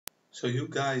So you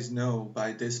guys know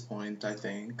by this point, I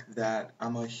think, that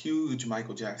I'm a huge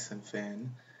Michael Jackson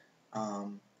fan.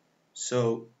 Um,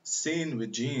 so seeing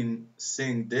Regine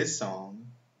sing this song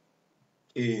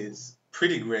is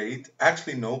pretty great.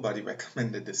 Actually, nobody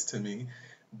recommended this to me,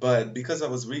 but because I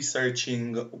was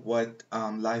researching what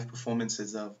live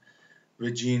performances of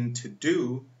Regine to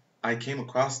do, I came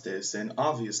across this, and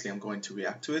obviously I'm going to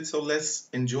react to it. So let's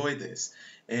enjoy this.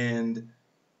 And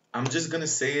I'm just gonna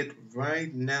say it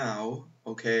right now,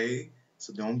 okay?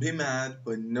 So don't be mad,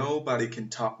 but nobody can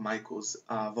top Michael's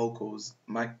vocals,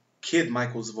 my kid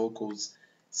Michael's vocals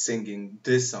singing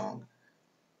this song.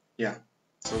 Yeah.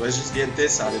 So let's just get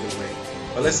this out of the way.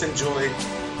 But let's enjoy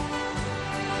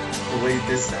the way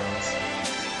this sounds.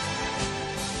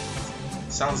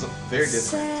 Sounds very different.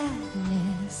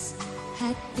 Sadness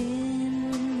had been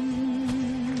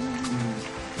Mm,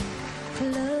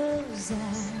 close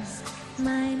as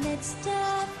my next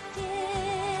of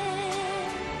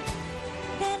kin.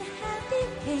 Then happy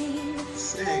came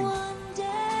sing. one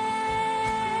day,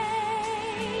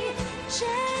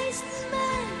 chased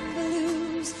my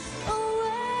blues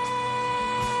away.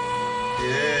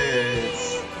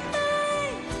 Yes.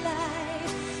 My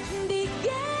life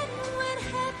began when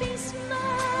happy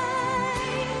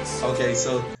smiles. Okay,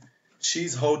 so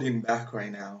she's holding back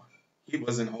right now. He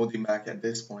wasn't holding back at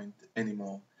this point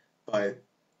anymore, but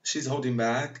she's holding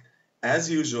back as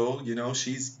usual.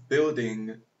 She's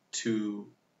building to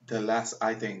the last,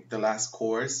 I think, the last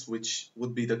chorus, which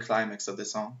would be the climax of the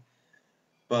song.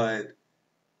 But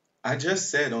I just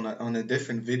said on a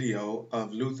different video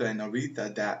of Luther and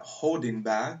Aretha that holding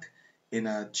back in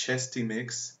a chesty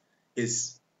mix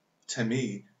is, to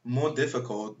me, more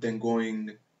difficult than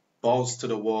going balls to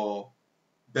the wall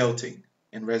belting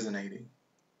and resonating.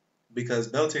 Because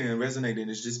belting and resonating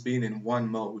is just being in one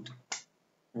mode,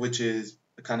 which is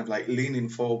kind of like leaning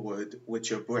forward with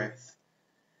your breath.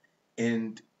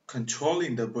 And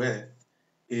controlling the breath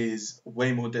is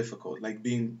way more difficult, like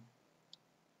being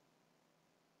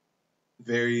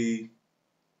very,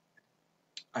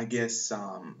 I guess,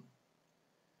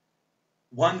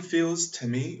 one feels to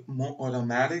me more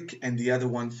automatic and the other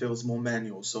one feels more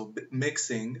manual. So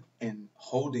mixing and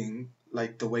holding,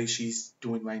 like the way she's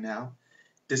doing right now,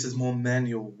 this is more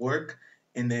manual work,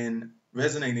 and then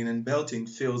resonating and belting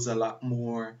feels a lot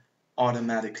more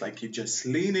automatic, like you just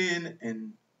lean in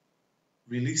and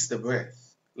release the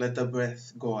breath, let the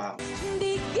breath go out.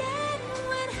 Began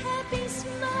when happy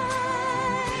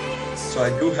smiles. So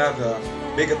I do have a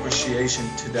big appreciation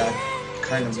to that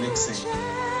kind of mixing.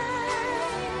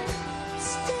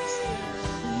 Stay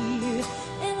here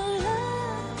and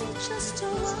love me just a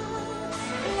while.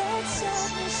 Let's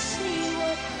all see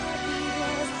what happy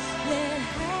does. Let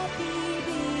happy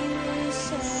be where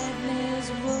sadness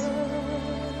was.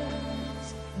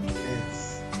 Yes.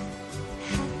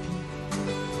 Happy,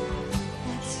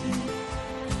 that's you.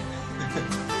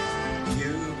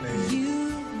 You made You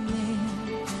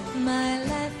made my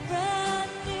life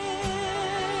brand new.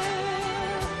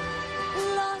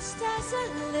 Lost as a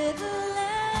little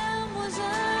lamb was I.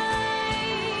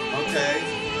 okay.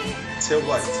 Till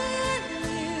what?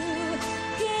 Till you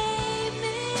gave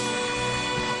me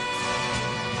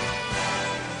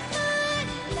my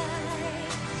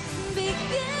life.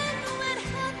 Began when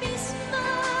happy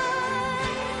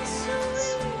smiles.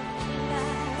 Sweet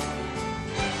life.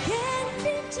 Get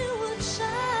into a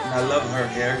child. And I love her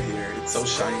hair here. It's so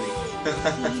shiny.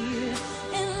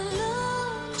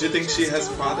 Do you think she has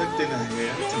product in her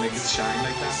hair to make it shine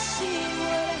like that?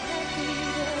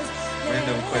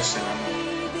 Random question, I know.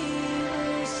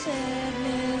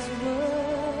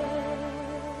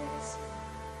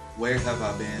 Where have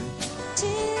I been?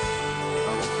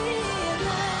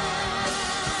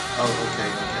 Oh,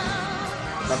 okay, okay.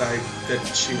 I thought that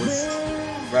she was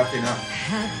wrapping up.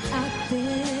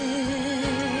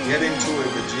 Get into it,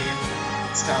 Regine.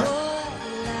 It's time.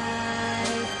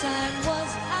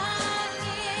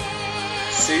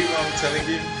 See what I'm telling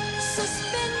you?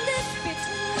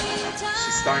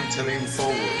 She's starting to lean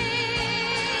forward.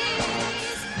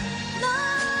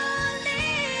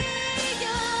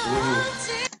 Ooh.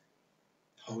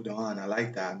 Hold on, I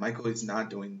like that. Michael is not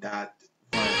doing that.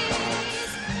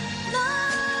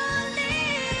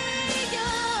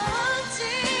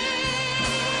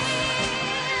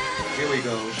 Here we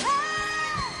go.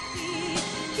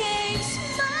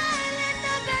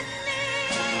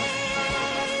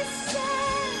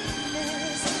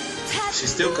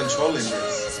 She's still controlling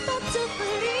this.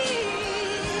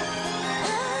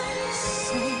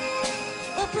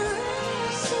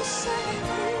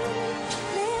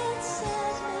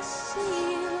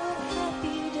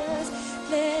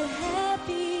 Let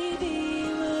happy be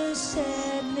where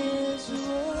sadness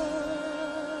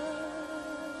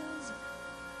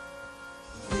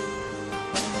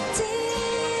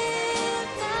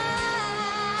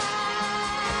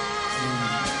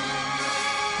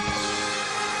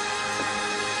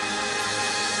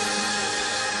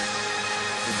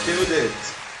Killed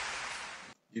it.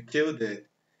 You killed it.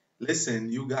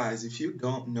 Listen, you guys, if you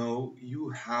don't know, you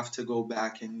have to go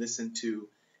back and listen to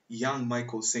young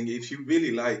Michael sing. If you really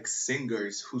like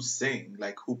singers who sing,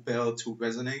 like who belt, who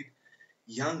resonate,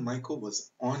 young Michael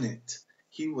was on it.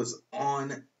 He was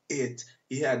on it.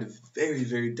 He had very,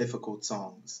 very difficult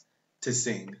songs to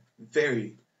sing.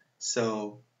 Very.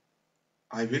 So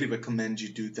I really recommend you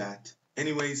do that.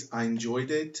 Anyways, I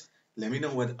enjoyed it. Let me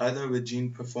know what other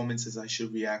Regine performances I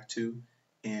should react to,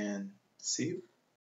 and see you.